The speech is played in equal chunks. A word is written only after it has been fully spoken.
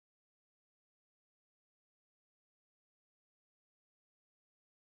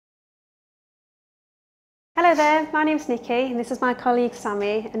Hello there, my name's Nikki and this is my colleague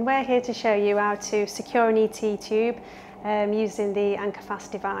Sammy, and we're here to show you how to secure an ET tube using the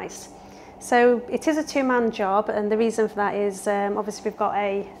AnchorFast device. So it is a two-man job, and the reason for that is obviously we've got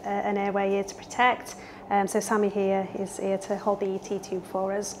an airway here to protect, so Sammy here is here to hold the ET tube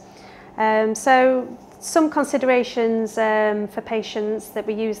for us. So some considerations for patients that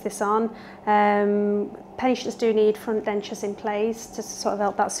we use this on. Patients do need front dentures in place to sort of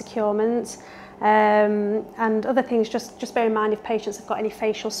help that securement. And other things, just bear in mind if patients have got any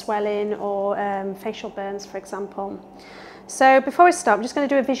facial swelling or facial burns, for example. So before we start, I'm just going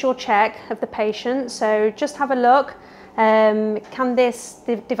to do a visual check of the patient. So just have a look. Can this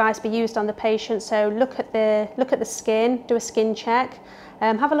device be used on the patient? So look at the skin, do a skin check.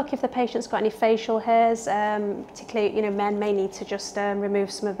 Have a look if the patient's got any facial hairs. Particularly, men may need to just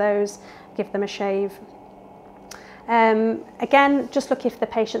remove some of those, give them a shave. Again, just look if the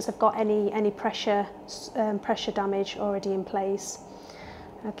patients have got any pressure damage already in place.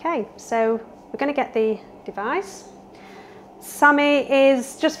 Okay, so we're going to get the device. Sammy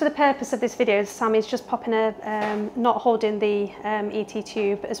is, just for the purpose of this video, Sammy's just popping not holding the ET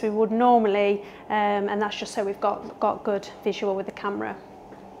tube as we would normally, and that's just so we've got good visual with the camera.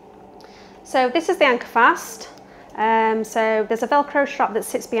 So this is the AnchorFast. So there's a Velcro strap that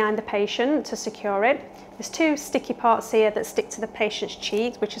sits behind the patient to secure it. There's two sticky parts here that stick to the patient's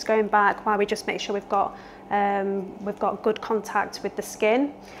cheek, which is going back while we just make sure we've got good contact with the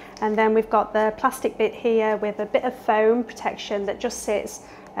skin. And then we've got the plastic bit here with a bit of foam protection that just sits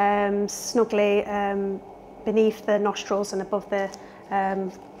snugly beneath the nostrils and above the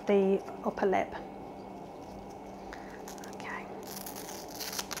upper lip. Okay.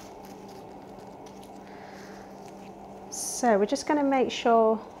 So we're just going to make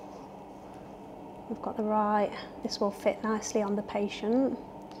sure we've got the right, this will fit nicely on the patient.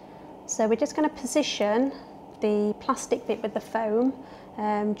 So we're just going to position the plastic bit with the foam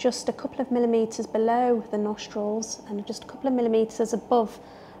just a couple of millimetres below the nostrils and just a couple of millimetres above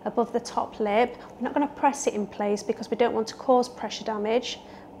the top lip. We're not going to press it in place because we don't want to cause pressure damage,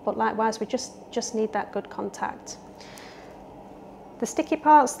 but likewise we just need that good contact. The sticky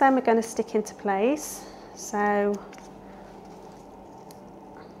parts then we're going to stick into place. So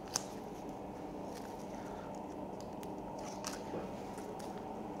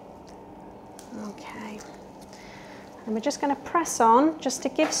okay, and we're just going to press on just to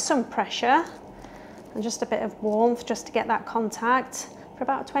give some pressure and just a bit of warmth just to get that contact for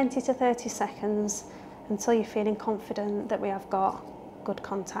about 20 to 30 seconds until you're feeling confident that we have got good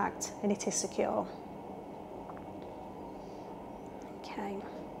contact and it is secure.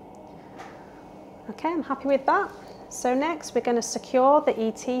 Okay, I'm happy with that. So next we're going to secure the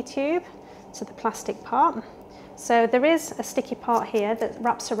ET tube to the plastic part. So there is a sticky part here that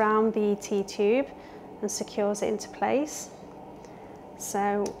wraps around the ET tube and secures it into place.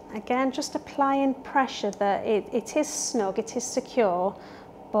 So again, just applying pressure that it is snug, it is secure,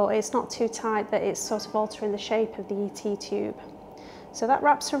 but it's not too tight that it's sort of altering the shape of the ET tube. So that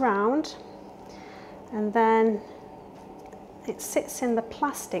wraps around, and then it sits in the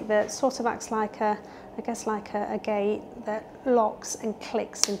plastic that sort of acts like a gate that locks and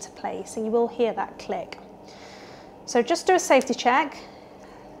clicks into place, and you will hear that click. So just do a safety check.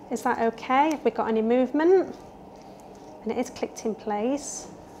 Is that okay? Have we got any movement? And it is clicked in place,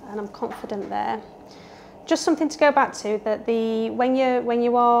 and I'm confident there. Just something to go back to, that when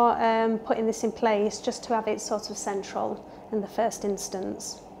you are putting this in place, just to have it sort of central in the first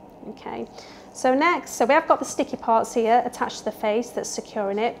instance. Okay. So next, so we have got the sticky parts here attached to the face that's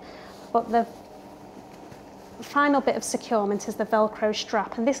securing it, but the final bit of securement is the Velcro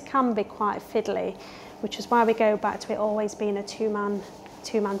strap, and this can be quite fiddly, which is why we go back to it always being a two-man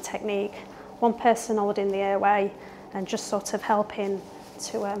technique. One person holding the airway and just sort of helping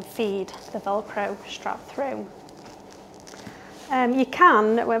to feed the Velcro strap through. You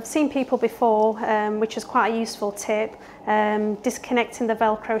can, we've seen people before, which is quite a useful tip, disconnecting the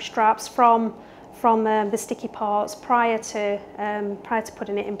Velcro straps from the sticky parts prior to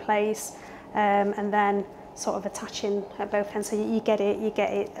putting it in place, and then sort of attaching at both ends, so you get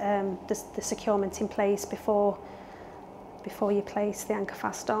the securement in place before you place the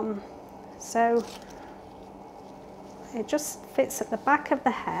AnchorFast on. So it just fits at the back of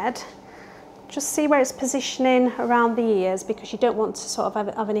the head. Just see where it's positioning around the ears, because you don't want to sort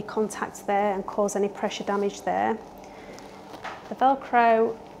of have any contact there and cause any pressure damage there. The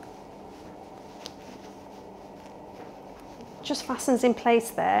Velcro just fastens in place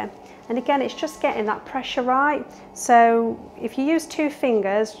there, and again it's just getting that pressure right. So if you use two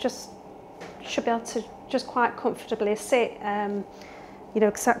fingers, should be able to just quite comfortably sit you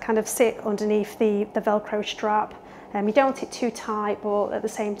know, kind of sit underneath the Velcro strap. You don't want it too tight, but at the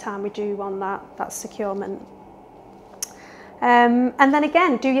same time we do want that securement. And then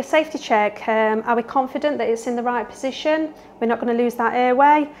again, do your safety check. Are we confident that it's in the right position? We're not going to lose that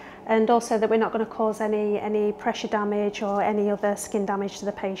airway, and also that we're not going to cause any pressure damage or any other skin damage to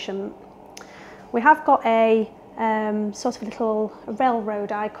the patient. We have got a sort of little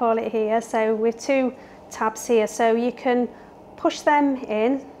railroad, I call it here, so with 2 tabs here, so you can push them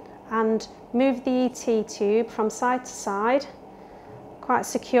in and move the ET tube from side to side quite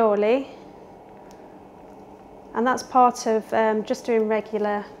securely, and that's part of just doing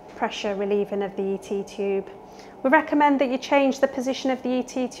regular pressure relieving of the ET tube. We recommend that you change the position of the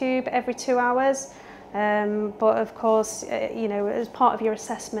ET tube every 2 hours, but of course, you know, as part of your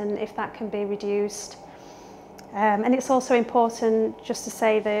assessment, if that can be reduced. And it's also important just to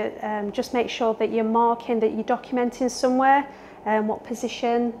say that just make sure that you're marking, that you're documenting somewhere what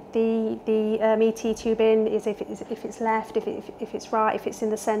position the ET tube in is, if it's left, if it's right, if it's in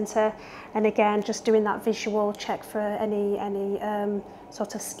the centre, and again just doing that visual check for any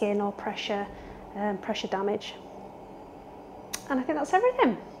sort of skin or pressure damage. And I think that's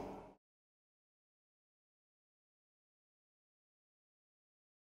everything.